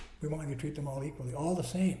 We want you to treat them all equally, all the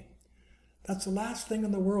same. That's the last thing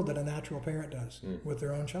in the world that a natural parent does with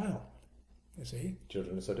their own child. You see?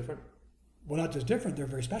 Children are so different. Well, not just different, they're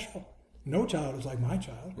very special. No child is like my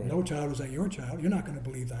child. Right. No child is like your child. You're not going to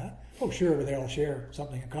believe that. Oh, sure, they all share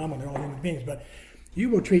something in common. They're all human beings. But you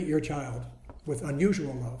will treat your child with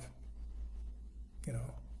unusual love.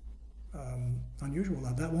 Unusual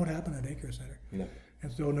love. That won't happen at a daycare center. No.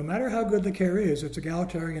 And so no matter how good the care is, it's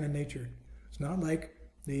egalitarian in nature. It's not like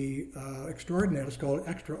the extraordinary, let's call it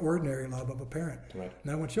extraordinary love of a parent. Right.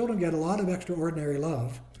 Now, when children get a lot of extraordinary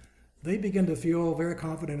love, they begin to feel very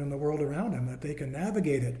confident in the world around them, that they can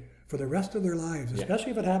navigate it for the rest of their lives,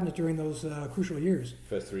 especially if it happens during those crucial years.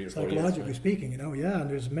 First 3 or 4 years. Psychologically speaking, and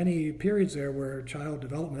there's many periods there where child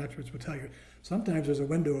development experts will tell you, sometimes there's a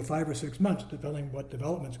window of 5 or 6 months, depending what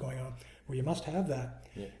development's going on, where you must have that.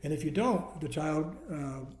 Yeah. And if you don't, the child,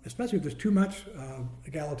 especially if there's too much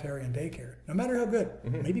egalitarian daycare, no matter how good,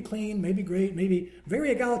 maybe clean, maybe great, maybe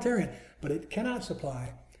very egalitarian, but it cannot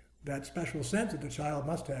supply that special sense that the child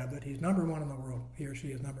must have that he's number one in the world, he or she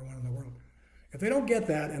is number one in the world. If they don't get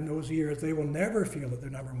that in those years, they will never feel that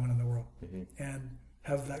they're number one in the world and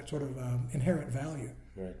have that sort of inherent value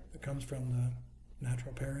that comes from the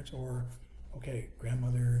natural parents or,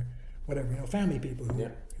 grandmother, whatever, family people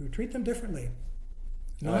who treat them differently.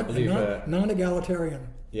 Non-egalitarian.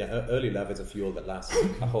 Yeah, early love is a fuel that lasts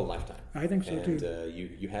a whole lifetime. I think so too. And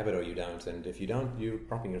you have it or you don't, and if you don't, you're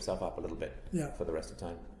propping yourself up a little bit for the rest of the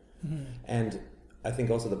time. Mm-hmm. And I think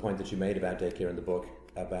also the point that you made about daycare in the book,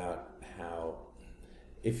 about how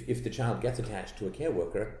if the child gets attached to a care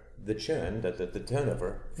worker, the churn, the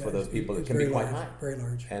turnover for those people, it can be quite high. Very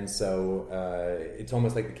large. And so it's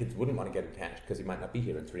almost like the kids wouldn't want to get attached because he might not be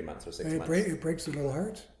here in 3 months or 6 months. It breaks their little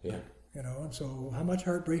hearts. Yeah. And so how much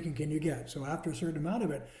heartbreaking can you get? So after a certain amount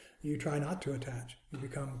of it, you try not to attach. You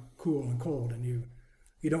become cool and cold, and you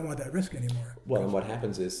don't want that risk anymore. Well, and what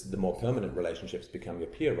happens is the more permanent relationships become your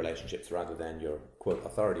peer relationships rather than your, quote,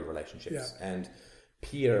 authority relationships. Yeah. And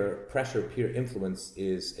peer pressure, peer influence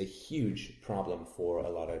is a huge problem for a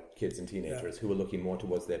lot of kids and teenagers who are looking more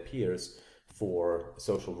towards their peers for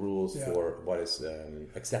social rules, for what is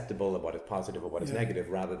acceptable, or what is positive, or what is negative,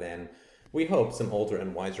 rather than, we hope, some older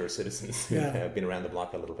and wiser citizens who have been around the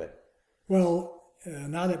block a little bit. Well,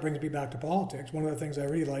 now that brings me back to politics. One of the things I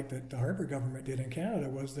really liked that the Harper government did in Canada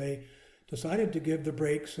was they decided to give the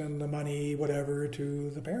breaks and the money, whatever, to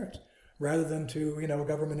the parents, rather than to,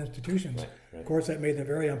 government institutions. Right. Of course, that made them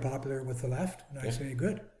very unpopular with the left, and I say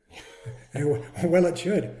good. Well, it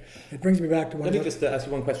should. It brings me back to one. Let me just ask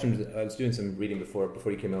you one question. I was doing some reading before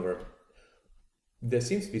you came over. There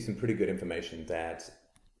seems to be some pretty good information that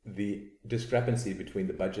the discrepancy between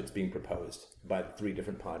the budgets being proposed by the 3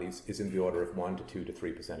 different parties is in the order of 1 to 2 to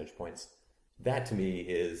 3 percentage points. That to me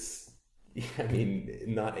is,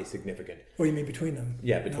 not a significant. Oh, you mean between them?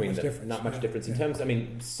 Yeah, between them. Not much difference in terms.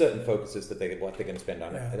 Certain focuses that what they're going to spend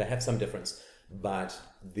on it. They have some difference, but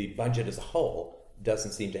the budget as a whole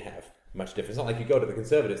doesn't seem to have much difference. It's not like you go to the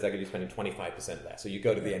Conservatives, they're going to be spending 25% less. So you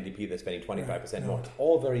go to the NDP, they're spending 25% more. It's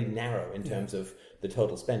all very narrow in terms of the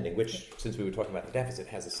total spending, which, since we were talking about the deficit,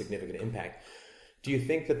 has a significant impact. Do you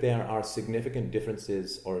think that there are significant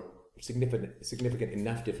differences or significant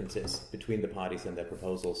enough differences between the parties and their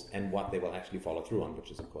proposals and what they will actually follow through on,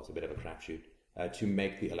 which is of course a bit of a crapshoot, to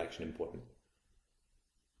make the election important?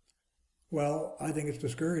 Well, I think it's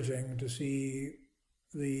discouraging to see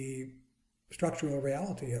the structural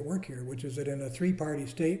reality at work here, which is that in a three-party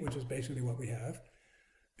state, which is basically what we have,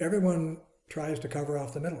 everyone tries to cover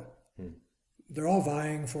off the middle. They're all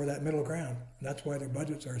vying for that middle ground. And that's why their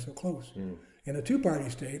budgets are so close. In a two-party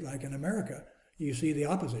state, like in America, you see the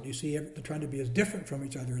opposite. You see they're trying to be as different from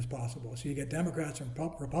each other as possible. So you get Democrats and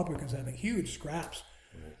Republicans having huge scraps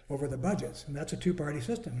over the budgets. And that's a two-party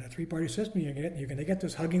system. In a three-party system, you're going to get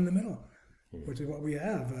this hugging the middle, which is what we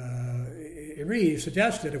have. It really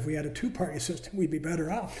suggested if we had a two-party system, we'd be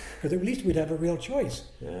better off, because at least we'd have a real choice.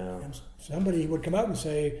 And somebody would come out and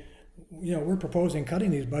say, we're proposing cutting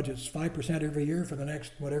these budgets 5% every year for the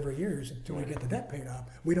next whatever years until we get the debt paid off.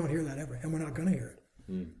 We don't hear that ever, and we're not going to hear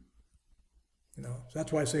it. So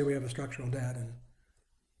that's why I say we have a structural debt, and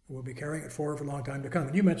we'll be carrying it forward for a long time to come.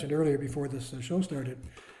 And you mentioned earlier before this show started,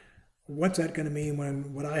 what's that going to mean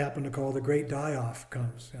when what I happen to call the great die-off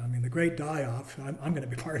comes? I mean, the great die-off, I'm going to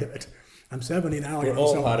be part of it. I'm 70 now. We're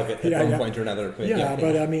all part of it at one point or another.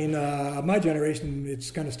 But I mean, my generation, it's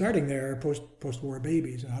kind of starting there, post-war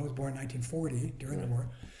babies. And I was born in 1940, during the war.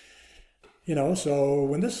 So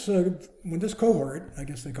when this cohort, I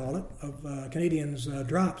guess they call it, of Canadians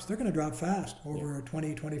drops, they're going to drop fast over a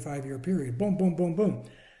 20, 25-year period. Boom, boom, boom, boom.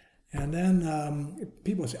 And then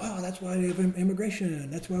people say, that's why we have immigration.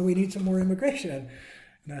 That's why we need some more immigration.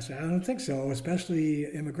 And I say, I don't think so, especially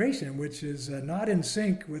immigration, which is not in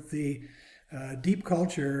sync with the deep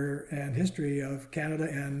culture and history of Canada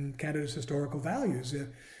and Canada's historical values.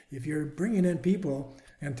 If you're bringing in people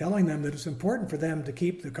and telling them that it's important for them to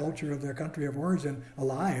keep the culture of their country of origin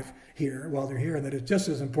alive here while they're here, and that it's just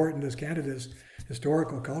as important as Canada's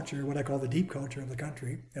historical culture, what I call the deep culture of the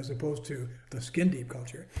country, as opposed to the skin-deep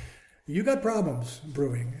culture, you got problems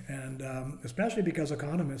brewing. And especially because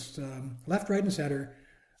economists, left, right, and center,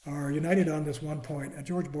 are united on this one point.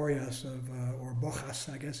 George Borjas or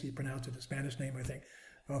Bojas, I guess he pronounced it, the Spanish name, I think,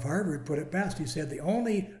 of Harvard, put it best. He said the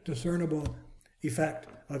only discernible effect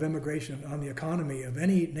of immigration on the economy of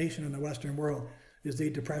any nation in the Western world is the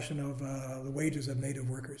depression of the wages of native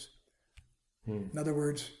workers. In other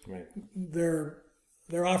words, they're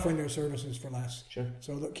offering their services for less.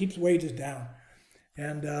 So that keeps wages down.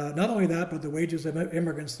 And not only that, but the wages of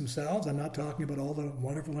immigrants themselves. I'm not talking about all the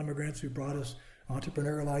wonderful immigrants who brought us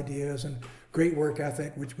entrepreneurial ideas and great work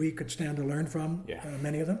ethic, which we could stand to learn from,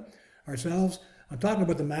 many of them, ourselves. I'm talking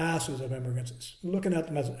about the masses of immigrants, looking at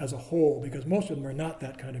them as a whole, because most of them are not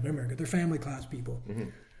that kind of immigrant. They're family class people.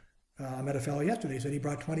 I met a fellow yesterday, he said he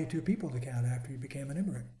brought 22 people to Canada after he became an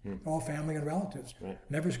immigrant. All family and relatives.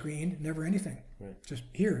 Never screened, never anything. Just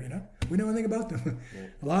here, We know anything about them.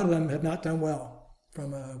 A lot of them have not done well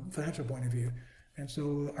from a financial point of view. And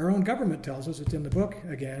so our own government tells us, it's in the book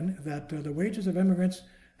again, that the wages of immigrants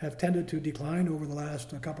have tended to decline over the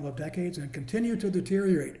last couple of decades and continue to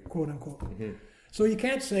deteriorate, quote unquote. So you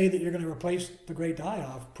can't say that you're going to replace the great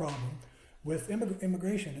die-off problem with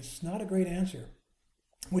immigration. It's not a great answer,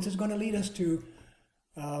 which is going to lead us to,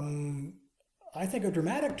 I think, a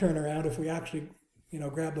dramatic turnaround if we actually,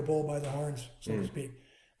 grab the bull by the horns, so to speak.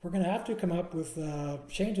 We're going to have to come up with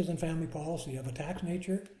changes in family policy of a tax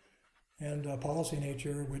nature and policy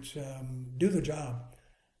nature, which do the job.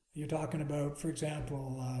 You're talking about, for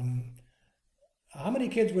example, how many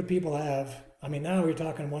kids would people have? I mean, now you're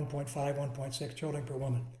talking 1.5, 1.6 children per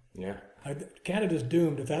woman. Canada's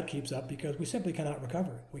doomed if that keeps up, because we simply cannot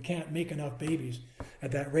recover. We can't make enough babies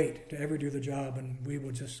at that rate to ever do the job, and we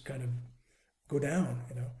will just kind of go down,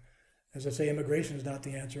 As I say, immigration is not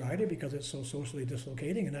the answer either, because it's so socially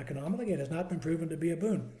dislocating, and economically it has not been proven to be a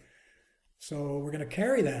boon. So we're going to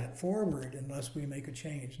carry that forward unless we make a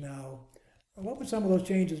change. Now, what would some of those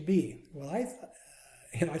changes be? Well,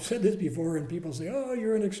 I've said this before, and people say, "Oh,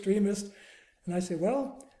 you're an extremist," and I say,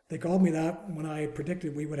 "Well, they called me that when I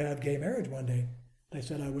predicted we would have gay marriage one day. They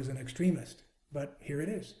said I was an extremist, but here it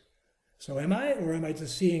is. So am I, or am I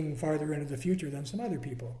just seeing farther into the future than some other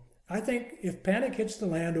people? I think if panic hits the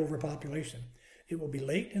land over population, it will be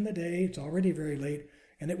late in the day. It's already very late,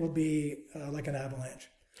 and it will be like an avalanche."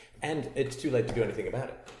 And it's too late to do anything about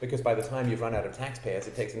it, because by the time you've run out of taxpayers,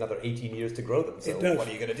 it takes another 18 years to grow them. So what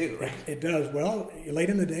are you going to do, right? It does. Well, late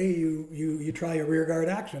in the day, you try a rearguard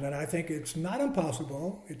action, and I think it's not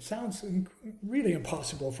impossible. It sounds really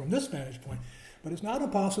impossible from this vantage point, but it's not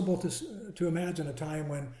impossible to imagine a time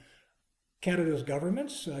when Canada's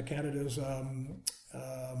governments, Canada's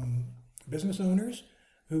business owners,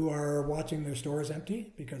 who are watching their stores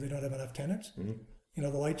empty because they don't have enough tenants. You know,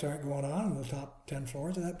 the lights aren't going on in the top 10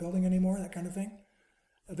 floors of that building anymore, that kind of thing.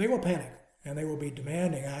 They will panic, and they will be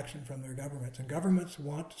demanding action from their governments. And governments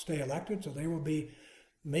want to stay elected, so they will be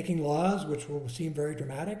making laws which will seem very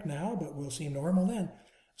dramatic now, but will seem normal then,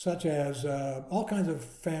 such as all kinds of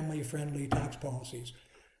family-friendly tax policies.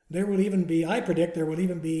 There will even be, I predict, there will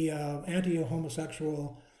even be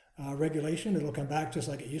anti-homosexual regulation. It'll come back just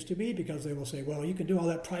like it used to be, because they will say, well, you can do all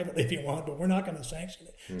that privately if you want, but we're not going to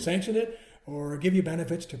sanction it or give you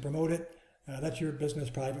benefits to promote it. That's your business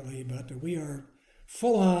privately, but we are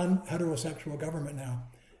full-on heterosexual government now.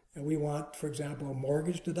 And we want, for example,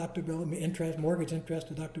 mortgage deductibility, mortgage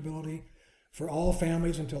interest deductibility for all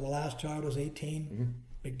families until the last child is 18.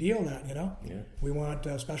 Big deal, that, you know. Yeah. We want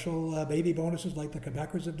special baby bonuses like the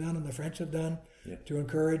Quebecers have done and the French have done to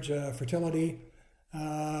encourage fertility.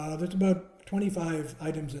 There's about 25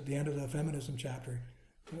 items at the end of the feminism chapter,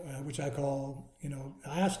 which I call, you know,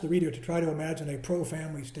 I ask the reader to try to imagine a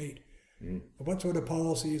pro-family state. What sort of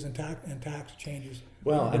policies and tax changes?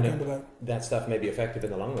 Well, and that stuff may be effective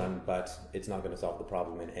in the long run, but it's not going to solve the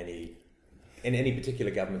problem in any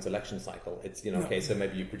particular government's election cycle. It's, you know, okay, so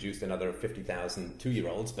maybe you produced another 50,000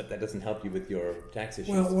 2-year-olds, but that doesn't help you with your tax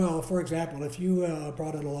issues. Well, for example, if you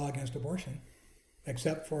brought out a law against abortion,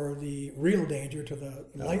 except for the real danger to the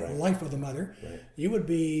life of the mother, you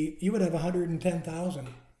would have 110,000,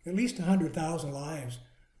 at least 100,000 lives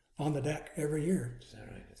on the deck every year. Is that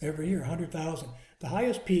right? Every year, 100,000. The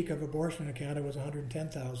highest peak of abortion in Canada was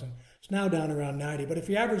 110,000. It's now down around 90. But if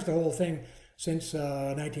you average the whole thing since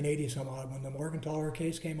 1980 some odd, when the Morgentaler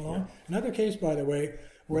case came along, another case, by the way,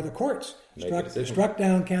 where the courts struck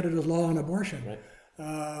down Canada's law on abortion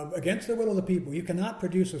against the will of the people. You cannot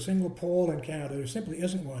produce a single poll in Canada. There simply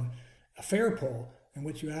isn't one, a fair poll, in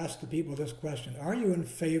which you ask the people this question: are you in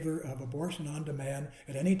favor of abortion on demand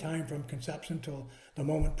at any time from conception till the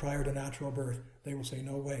moment prior to natural birth? They will say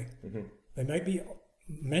no way.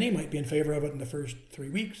 Many might be in favor of it in the first 3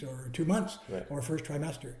 weeks or 2 months or first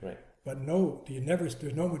trimester. But no,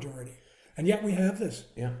 there's no majority. And yet we have this.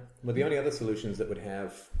 Yeah. Well, the only other solutions that would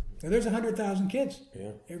have... Now, there's 100,000 kids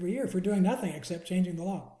every year for doing nothing except changing the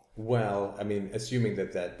law. Well, I mean, assuming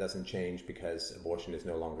that doesn't change because abortion is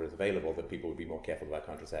no longer available, that people would be more careful about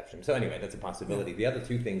contraception. So anyway, that's a possibility. The other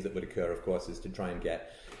two things that would occur, of course, is to try and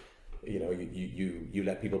get, you know, you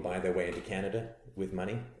let people buy their way into Canada with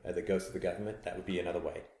money that goes to the government. That would be another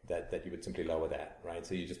way that you would simply lower that, right?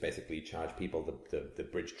 So you just basically charge people the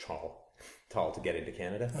bridge toll to get into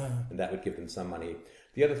Canada, and that would give them some money.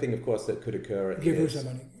 The other thing, of course, that could occur give her some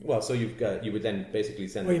money. Well, so you would then basically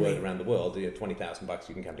send the word around the world. You know, $20,000,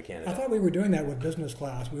 you can come to Canada. I thought we were doing that with business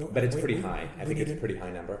class. But it's pretty high. I think it's a pretty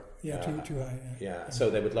high number. Yeah, too high. Yeah. So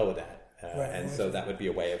they would lower that. So that would be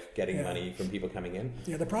a way of getting money from people coming in.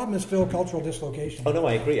 Yeah, the problem is still cultural dislocation. Oh, no,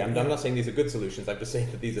 I agree. I'm not saying these are good solutions. I'm just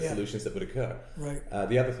saying that these are solutions that would occur. Right.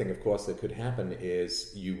 The other thing, of course, that could happen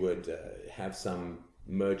is you would have some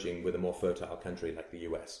merging with a more fertile country like the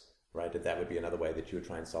US, right? And that would be another way that you would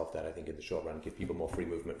try and solve that, I think, in the short run, give people more free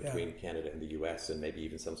movement between Canada and the US, and maybe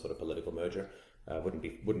even some sort of political merger.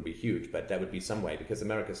 Wouldn't be huge, but that would be some way, because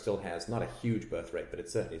America still has not a huge birth rate, but it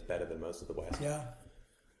certainly is better than most of the West.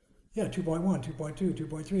 Yeah, 2.1, 2.2,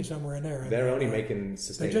 2.3, somewhere in there. They're only making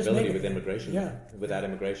sustainability with immigration. Yeah. Without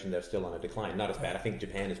immigration, they're still on a decline. Not as bad. I think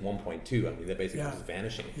Japan is 1.2. I mean, they're basically just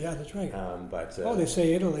vanishing. Yeah, that's right. But they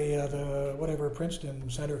say Italy, the Princeton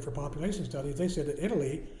Center for Population Studies, they said that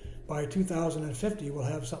Italy, by 2050, will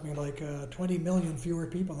have something like 20 million fewer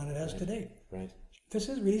people than it has today. Right. This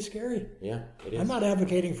is really scary. Yeah, it is. I'm not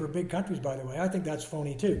advocating for big countries, by the way. I think that's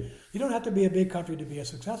phony, too. You don't have to be a big country to be a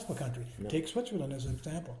successful country. No. Take Switzerland as an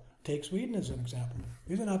example. Take Sweden as an example.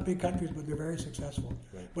 These are not big countries, but they're very successful.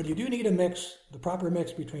 Right. But you do need a mix, the proper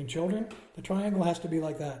mix between children. The triangle has to be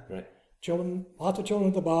like that. Right. Children, lots of children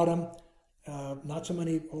at the bottom, not so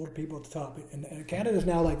many old people at the top. And Canada's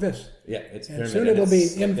now like this. Yeah, it's and soon it'll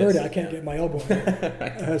be inverted. I can't get my elbow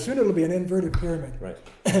in. Soon it'll be an inverted pyramid. Right.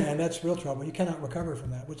 And that's real trouble. You cannot recover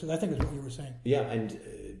from that, which I think is what you were saying. Yeah, and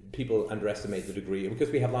people underestimate the degree, because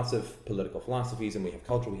we have lots of political philosophies and we have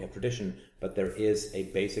culture, we have tradition, but there is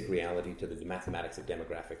a basic reality to the mathematics of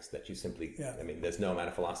demographics that you simply, I mean, there's no amount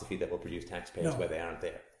of philosophy that will produce taxpayers where they aren't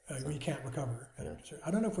there. We can't recover.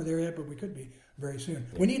 I don't know if we're there yet, but we could be very soon.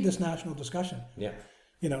 We need this national discussion. Yeah.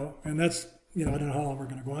 You know, and that's, you know, I don't know how long we're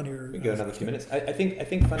going to go on here. We go another few minutes. I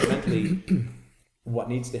think fundamentally what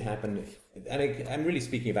needs to happen, and I'm really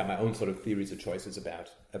speaking about my own sort of theories or choices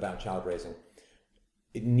about child raising.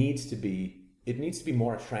 It needs to be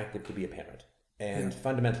more attractive to be a parent. And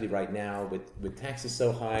fundamentally right now, with taxes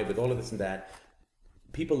so high, with all of this and that,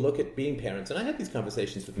 people look at being parents, and I had these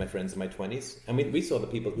conversations with my friends in my 20s, and we saw the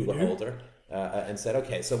people who were older and said,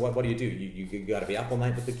 okay, so what do you do? You got to be up all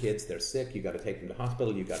night with the kids, they're sick, you got to take them to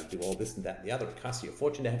hospital, you got to do all this and that and the other, it costs you a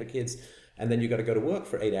fortune to have kids, and then you got to go to work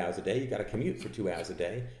for 8 hours a day, you got to commute for 2 hours a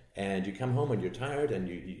day, and you come home when you're tired, and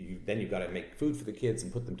then you've got to make food for the kids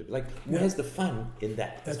and put them to, like, where's the fun in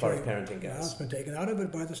that as far as parenting goes? It's been taken out of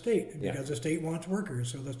it by the state because the state wants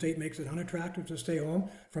workers, so the state makes it unattractive to stay home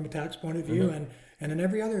from a tax point of view, and in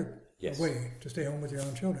every other way to stay home with your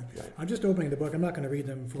own children. Right. I'm just opening the book. I'm not going to read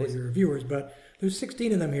them for your viewers, but there's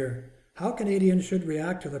 16 of them here. How Canadians should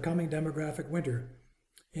react to the coming demographic winter.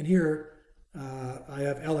 And here I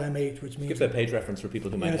have LMH, which means... Give that page reference for people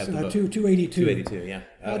who might have the book. 282. 282, yeah.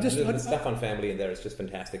 The stuff on family in there is just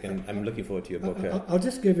fantastic, and I'm looking forward to your book. I'll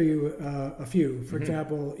just give you a few. For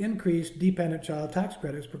example, increase dependent child tax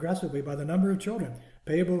credits progressively by the number of children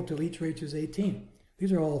payable till each reaches 18.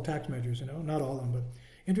 These are all tax measures, not all of them, but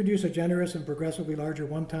introduce a generous and progressively larger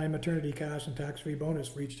one-time maternity cash and tax-free bonus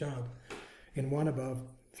for each child in one above.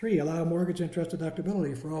 3, allow mortgage interest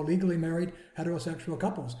deductibility for all legally married heterosexual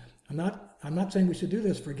couples. I'm not saying we should do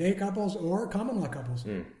this for gay couples or common law couples.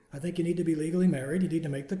 I think you need to be legally married. You need to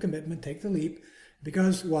make the commitment, take the leap.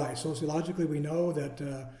 Because why? Sociologically, we know that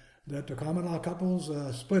the common law couples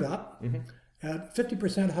split up at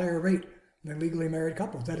 50% higher rate than legally married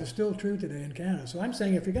couples. That is still true today in Canada. So I'm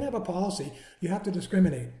saying if you're going to have a policy, you have to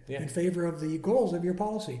discriminate in favor of the goals of your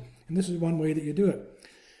policy. And this is one way that you do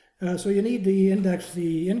it. So you need to index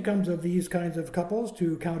the incomes of these kinds of couples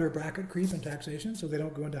to counter bracket creep and taxation so they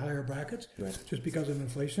don't go into higher brackets just because of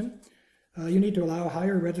inflation. You need to allow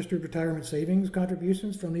higher registered retirement savings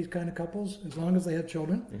contributions from these kind of couples as long as they have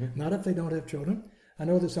children, not if they don't have children. I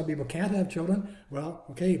know that some people can't have children. Well,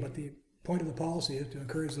 okay, but the point of the policy is to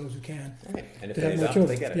encourage those who can and if to have more adopt,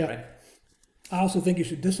 children. They get it, right? I also think you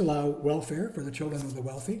should disallow welfare for the children of the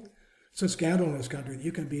wealthy. It's a scandal in this country that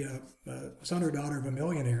you can be a son or daughter of a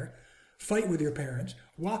millionaire, fight with your parents,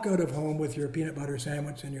 walk out of home with your peanut butter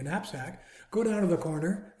sandwich and your knapsack, go down to the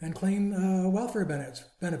corner and claim welfare benefits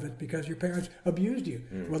because your parents abused you.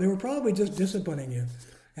 Well, they were probably just disciplining you.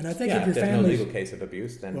 And I think if your there's family, no legal case of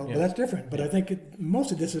abuse, then well, that's different. But I think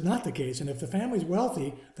most of this is not the case. And if the family's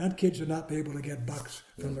wealthy, that kid should not be able to get bucks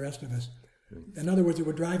from the rest of us. In other words, it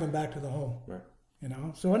would drive him back to the home. Right.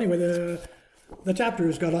 So anyway, the chapter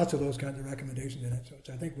has got lots of those kinds of recommendations in it, which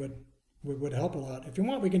I think would help a lot. If you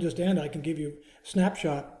want, we can just end. I can give you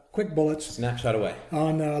quick bullets. Snapshot away.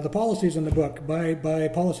 On the policies in the book by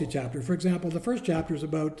policy chapter. For example, the first chapter is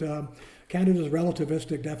about Canada's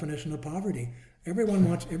relativistic definition of poverty. Everyone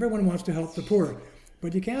wants to help the poor,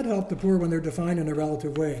 but you can't help the poor when they're defined in a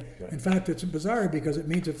relative way. Right. In fact, it's bizarre because it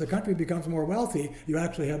means if the country becomes more wealthy, you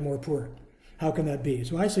actually have more poor. How can that be?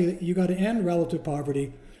 So I say that you got to end relative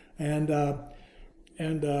poverty, and so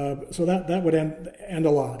that would end a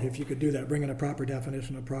lot if you could do that. Bring in a proper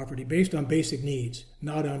definition of poverty based on basic needs,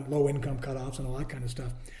 not on low income cutoffs and all that kind of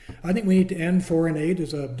stuff. I think we need to end foreign aid.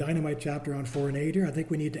 There's a dynamite chapter on foreign aid here. I think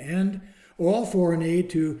we need to end all foreign aid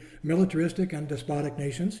to militaristic and despotic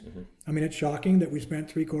nations. I mean, it's shocking that we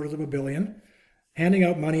spent $750 million handing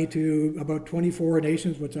out money to about 24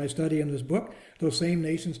 nations, which I study in this book. Those same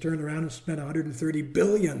nations turned around and spent $130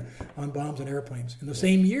 billion on bombs and airplanes in the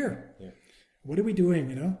same year. Yeah. What are we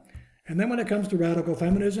doing, And then when it comes to radical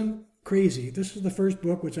feminism, crazy. This is the first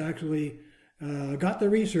book which actually got the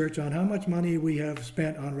research on how much money we have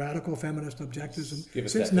spent on radical feminist objectives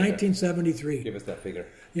since 1973. Give us that figure.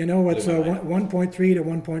 It's 1.3 to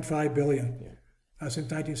 1.5 billion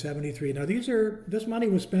since 1973. Now, this money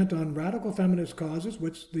was spent on radical feminist causes,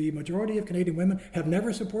 which the majority of Canadian women have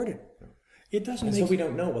never supported. It doesn't. So we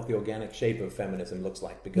don't know what the organic shape of feminism looks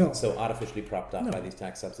like because it's so artificially propped up by these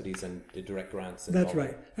tax subsidies and direct grants. And that's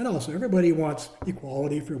right. And also, everybody wants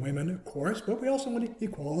equality for women, of course, but we also want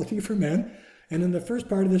equality for men. And in the first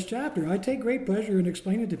part of this chapter, I take great pleasure in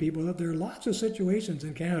explaining to people that there are lots of situations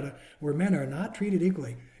in Canada where men are not treated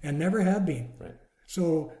equally and never have been. Right.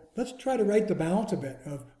 So let's try to right the balance a bit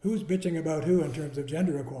of who's bitching about who in terms of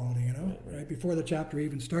gender equality, right before the chapter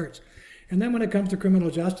even starts. And then when it comes to criminal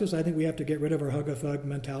justice, I think we have to get rid of our hug-a-thug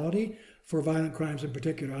mentality for violent crimes in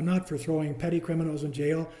particular. I'm not for throwing petty criminals in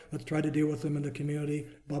jail. Let's try to deal with them in the community,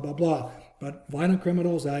 blah, blah, blah. But violent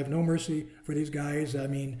criminals, I have no mercy for these guys. I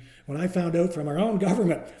mean, when I found out from our own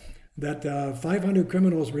government that 500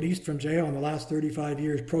 criminals released from jail in the last 35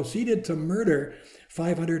 years proceeded to murder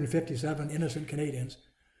 557 innocent Canadians,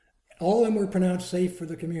 all of them were pronounced safe for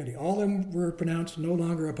the community. All of them were pronounced no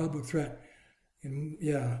longer a public threat. And,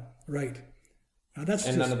 yeah, right.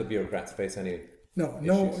 None of the bureaucrats face any No,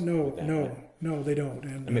 they don't.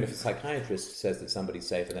 And, I mean, if a psychiatrist says that somebody's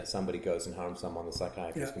safe and that somebody goes and harms someone, the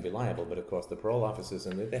psychiatrist can be liable. But of course, the parole officers,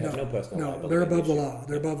 and they have no personal liability. No, they're above the law.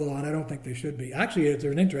 They're above the law, and I don't think they should be. Actually,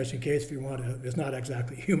 there's an interesting case if you want to. It's not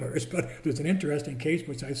exactly humorous, but there's an interesting case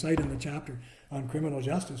which I cite in the chapter on criminal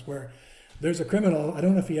justice where there's a criminal. I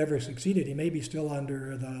don't know if he ever succeeded. He may be still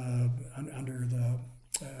under the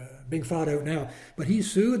being fought out now, but he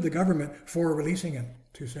sued the government for releasing him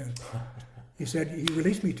too soon. He said, he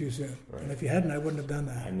released me too soon. Right. And if he hadn't, I wouldn't have done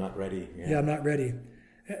that. I'm not ready. Yeah, I'm not ready.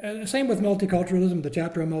 Same with multiculturalism, the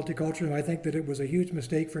chapter on multiculturalism. I think that it was a huge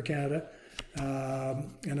mistake for Canada.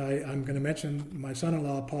 And I'm going to mention my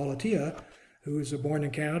son-in-law, Paul Attia, who was born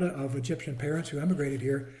in Canada of Egyptian parents who emigrated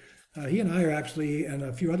here. He and I are actually, and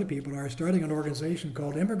a few other people are, starting an organization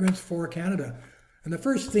called Immigrants for Canada. And the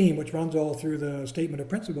first theme, which runs all through the Statement of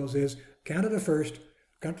Principles, is Canada first,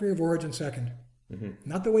 country of origin second. Mm-hmm.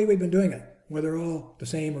 Not the way we've been doing it, where they're all the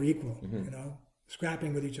same or equal,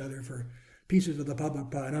 scrapping with each other for pieces of the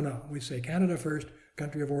public pie. No, we say Canada first,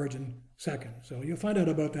 country of origin second. So you'll find out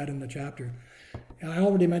about that in the chapter. And I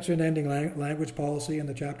already mentioned ending language policy in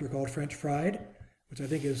the chapter called French Fried, which I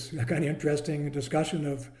think is a kind of interesting discussion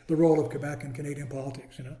of the role of Quebec in Canadian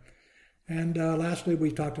politics, And lastly,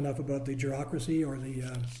 we talked enough about the bureaucracy or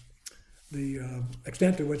the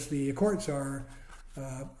extent to which the courts are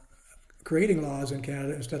creating laws in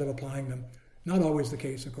Canada instead of applying them. Not always the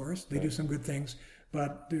case, of course. They do some good things,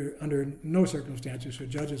 but under no circumstances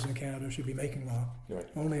should judges in Canada should be making law,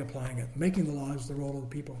 only applying it. Making the law is the role of the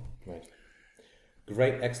people. Right.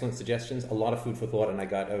 Great, excellent suggestions. A lot of food for thought, and I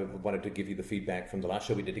wanted to give you the feedback from the last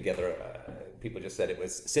show we did together. People just said it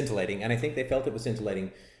was scintillating, and I think they felt it was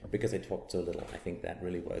scintillating because I talked so little. I think that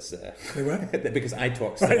really was... because I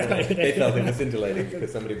talked so little. They felt it was scintillating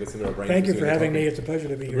because somebody with similar brains. Thank you for having me. It's a pleasure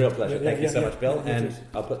to be here. Real pleasure. Thank you so much, Bill. And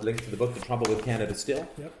I'll put links to the book, The Trouble with Canada Still.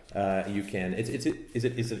 Yep. You can...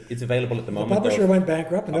 It's available at the moment. The publisher went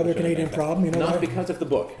bankrupt, another Canadian problem. Not because of the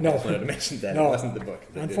book. No. I just wanted to mention that. It wasn't the book.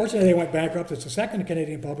 Unfortunately, they went bankrupt. It's the second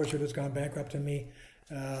Canadian publisher that's gone bankrupt in me.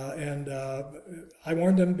 I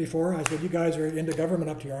warned them before. I said, you guys are into government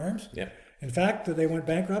up to your arms. Yeah. In fact, they went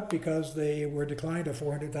bankrupt because they were declined a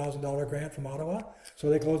 $400,000 grant from Ottawa, so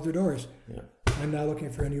they closed their doors. Yeah. I'm now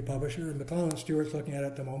looking for a new publisher, and McClellan Stewart's looking at it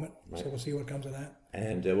at the moment, so we'll see what comes of that.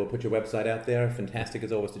 And we'll put your website out there. Fantastic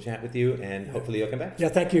as always to chat with you, and hopefully you'll come back. Yeah,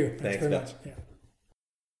 thank you. Thanks very much. Yeah.